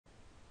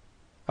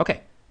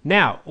Okay,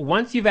 now,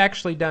 once you've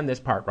actually done this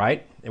part,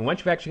 right, and once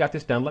you've actually got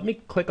this done, let me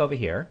click over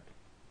here,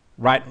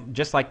 right,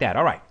 just like that.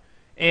 All right.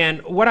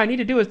 And what I need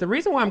to do is, the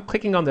reason why I'm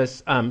clicking on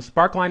this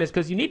Sparkline is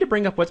because you need to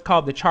bring up what's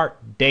called the chart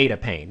data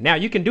pane. Now,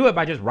 you can do it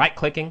by just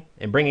right-clicking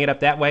and bringing it up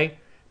that way.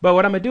 But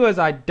what I'm going to do is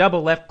I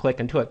double left-click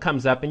until it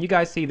comes up. And you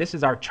guys see this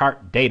is our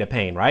chart data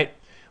pane, right?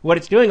 What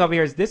it's doing over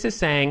here is this is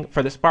saying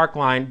for the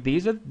Sparkline,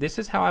 this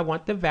is how I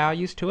want the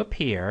values to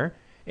appear.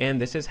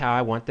 And this is how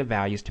I want the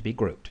values to be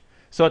grouped.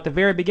 So at the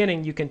very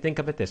beginning, you can think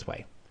of it this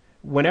way.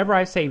 Whenever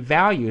I say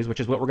values,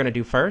 which is what we're going to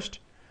do first,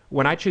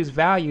 when I choose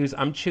values,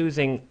 I'm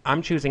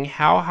choosing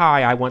how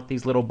high I want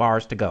these little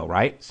bars to go,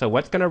 right? So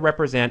what's going to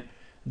represent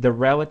the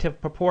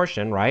relative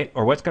proportion, right?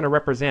 Or what's going to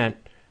represent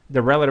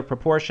the relative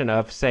proportion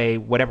of, say,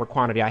 whatever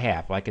quantity I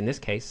have, like in this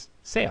case,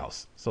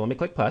 sales. So let me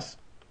click plus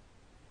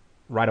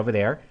right over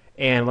there,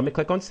 and let me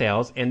click on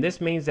sales, and this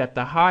means that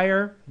the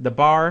higher the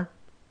bar,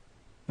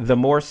 the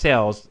more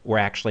sales were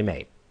actually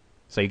made.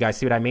 So you guys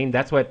see what I mean?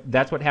 That's what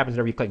happens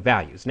whenever you click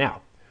values.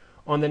 Now,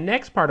 on the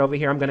next part over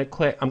here, I'm going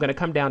to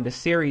come down to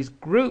series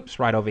groups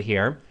right over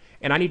here,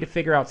 and I need to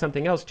figure out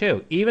something else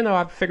too. Even though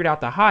I've figured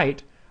out the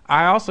height,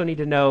 I also need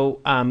to know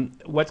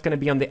what's going to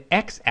be on the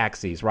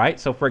x-axis, right?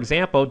 So for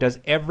example, does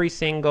every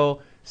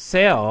single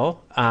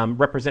cell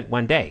represent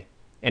one day?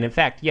 And in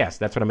fact, yes,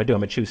 that's what I'm going to do. I'm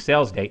going to choose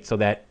sales date so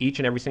that each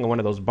and every single one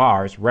of those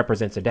bars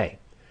represents a day.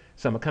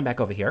 So I'm going to come back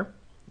over here.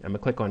 I'm going to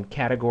click on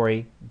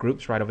category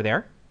groups right over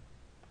there.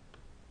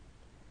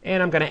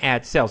 And I'm going to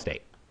add sales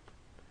date.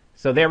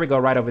 So there we go,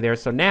 right over there.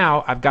 So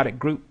now I've got it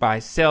grouped by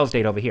sales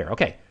date over here.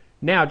 Okay,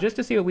 now just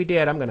to see what we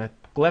did, I'm going to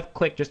left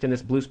click just in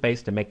this blue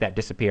space to make that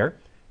disappear.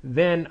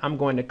 Then I'm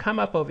going to come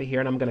up over here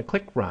and I'm going to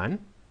click run.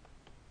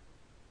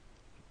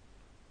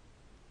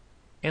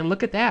 And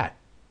look at that.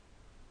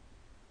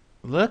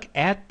 Look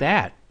at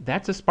that.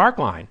 That's a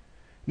Sparkline.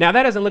 Now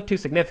that doesn't look too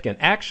significant.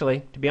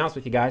 Actually, to be honest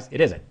with you guys, it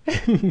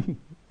isn't.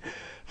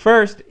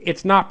 First,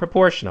 it's not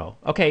proportional.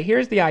 Okay,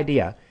 here's the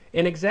idea.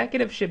 An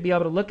executive should be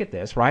able to look at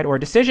this, right, or a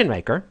decision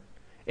maker,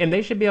 and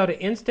they should be able to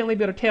instantly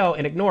be able to tell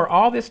and ignore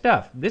all this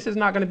stuff. This is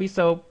not going to be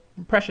so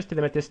precious to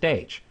them at this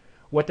stage.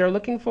 What they're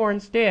looking for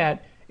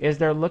instead is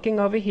they're looking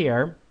over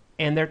here,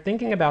 and they're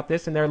thinking about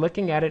this, and they're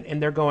looking at it, and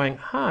they're going,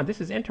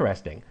 this is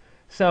interesting.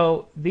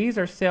 So these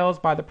are sales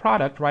by the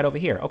product right over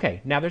here.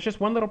 Okay, now there's just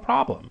one little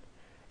problem.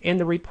 In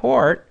the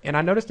report, and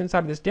I noticed inside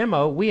of this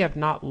demo, we have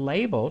not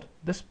labeled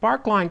the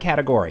Sparkline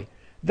category.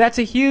 That's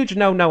a huge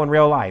no-no in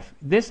real life.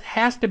 This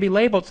has to be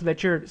labeled so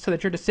that your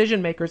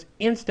decision makers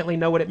instantly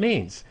know what it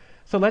means.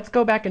 So let's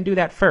go back and do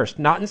that first.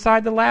 Not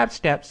inside the lab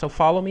steps, so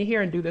follow me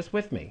here and do this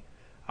with me.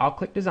 I'll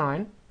click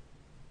design,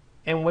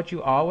 and what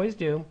you always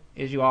do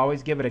is you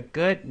always give it a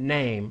good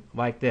name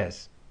like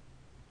this.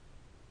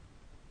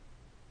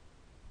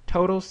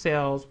 Total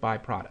sales by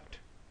product.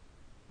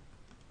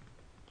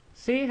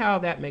 See how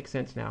that makes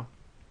sense now?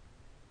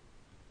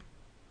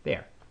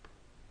 There.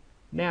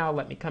 Now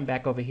let me come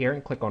back over here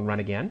and click on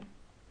run again.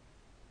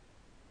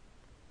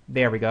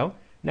 There we go.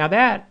 Now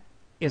that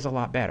is a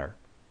lot better.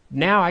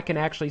 Now I can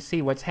actually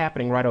see what's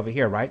happening right over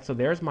here, right? So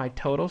there's my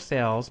total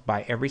sales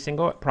by every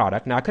single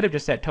product. Now I could have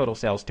just set total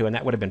sales too, and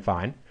that would have been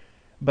fine.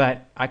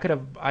 But I could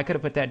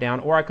have put that down,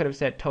 or I could have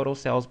set total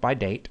sales by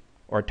date,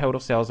 or total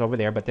sales over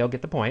there, but they'll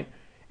get the point.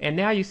 And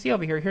now you see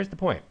over here, here's the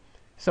point.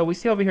 So we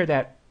see over here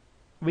that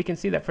we can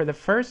see that for the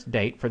first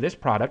date for this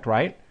product,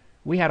 right,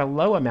 we had a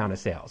low amount of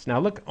sales. Now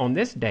look, on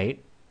this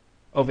date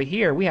over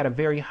here, we had a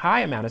very high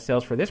amount of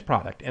sales for this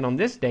product. And on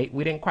this date,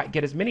 we didn't quite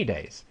get as many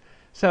days.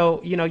 So,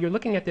 you know, you're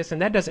looking at this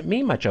and that doesn't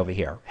mean much over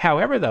here.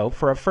 However, though,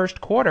 for a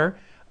first quarter,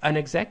 an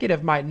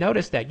executive might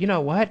notice that, you know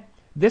what,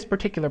 this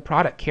particular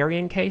product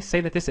carrying case, say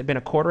that this had been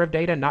a quarter of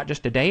data, not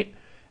just a date,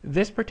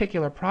 this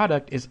particular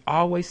product is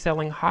always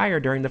selling higher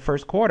during the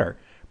first quarter.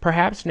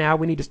 Perhaps now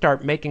we need to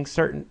start taking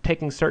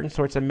certain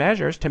sorts of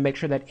measures to make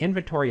sure that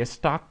inventory is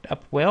stocked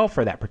up well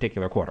for that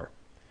particular quarter.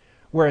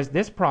 Whereas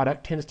this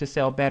product tends to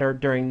sell better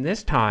during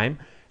this time,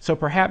 so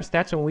perhaps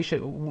that's when we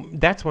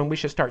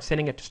should start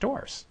sending it to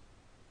stores.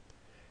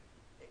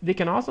 They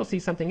can also see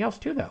something else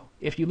too, though.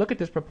 If you look at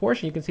this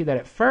proportion, you can see that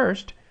at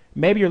first,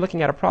 maybe you're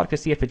looking at a product to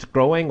see if it's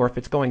growing or if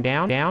it's going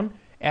down.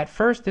 At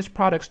first, this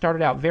product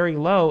started out very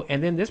low,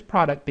 and then this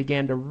product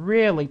began to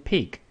really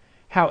peak.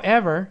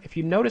 However, if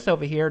you notice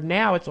over here,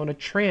 now it's on a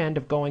trend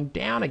of going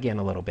down again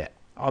a little bit,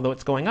 although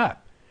it's going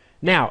up.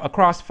 Now,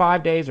 across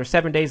 5 days or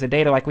 7 days of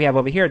data like we have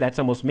over here, that's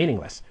almost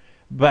meaningless.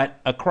 But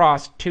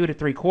across 2 to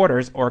 3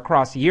 quarters or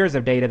across years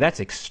of data, that's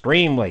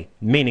extremely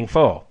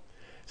meaningful.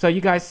 So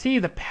you guys see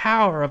the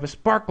power of a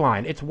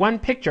Sparkline. It's one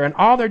picture, and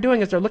all they're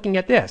doing is they're looking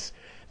at this.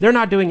 They're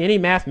not doing any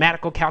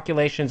mathematical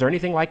calculations or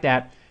anything like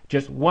that,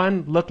 just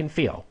one look and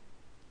feel.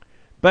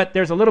 But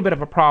there's a little bit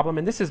of a problem,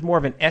 and this is more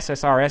of an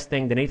SSRS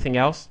thing than anything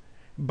else.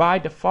 By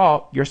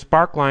default, your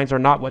Sparklines are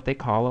not what they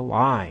call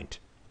aligned,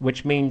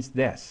 which means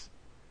this.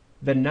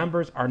 The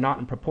numbers are not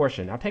in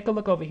proportion. Now take a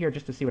look over here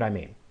just to see what I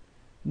mean.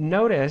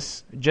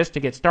 Notice, just to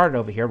get started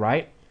over here,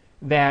 right,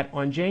 that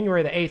on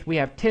January the 8th, we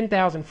have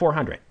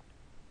 10,400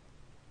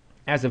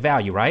 as a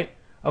value, right?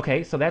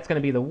 Okay, so that's going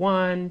to be the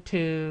 1,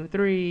 2,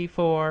 3,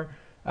 4,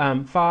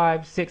 5,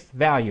 6th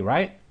value,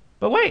 right?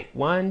 But wait,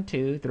 1,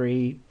 2,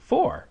 3,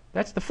 4.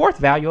 That's the 4th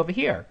value over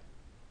here.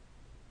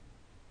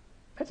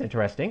 That's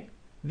interesting.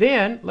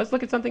 Then let's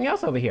look at something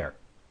else over here.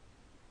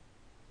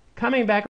 Coming back